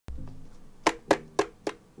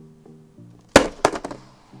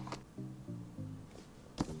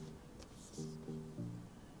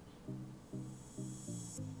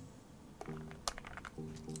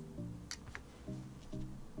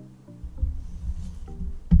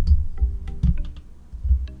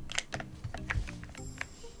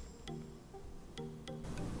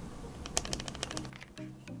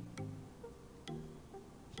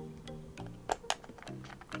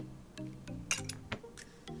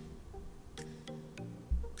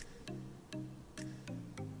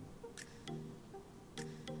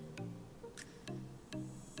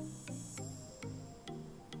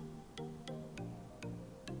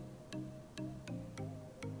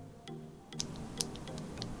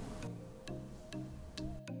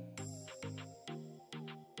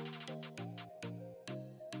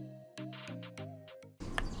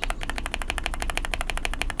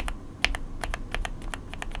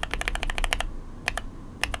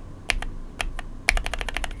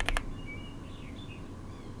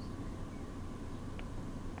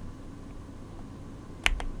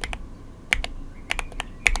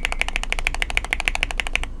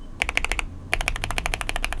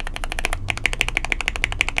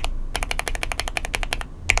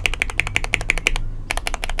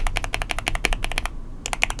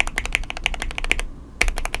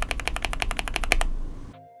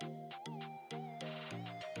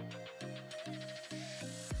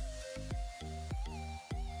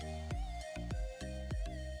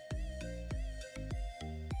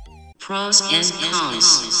Pros and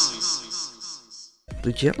cons.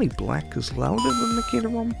 The Jelly Black is louder than the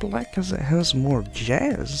Gateron Black as it has more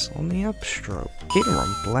jazz on the upstroke.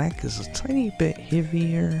 Gateron Black is a tiny bit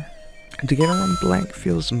heavier. The Gateron Black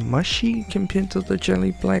feels mushy compared to the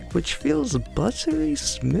Jelly Black, which feels buttery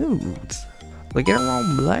smooth. The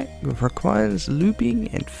Gateron Black requires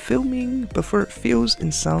lubing and filming before it feels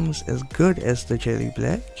and sounds as good as the Jelly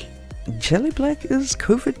Black. Jelly Black is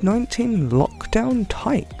COVID-19 lockdown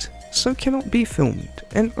tight, so cannot be filmed,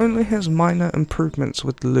 and only has minor improvements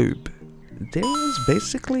with lube. There is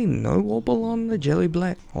basically no wobble on the Jelly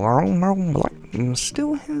Black.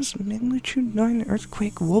 Still has magnitude 9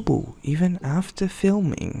 earthquake wobble even after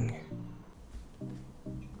filming.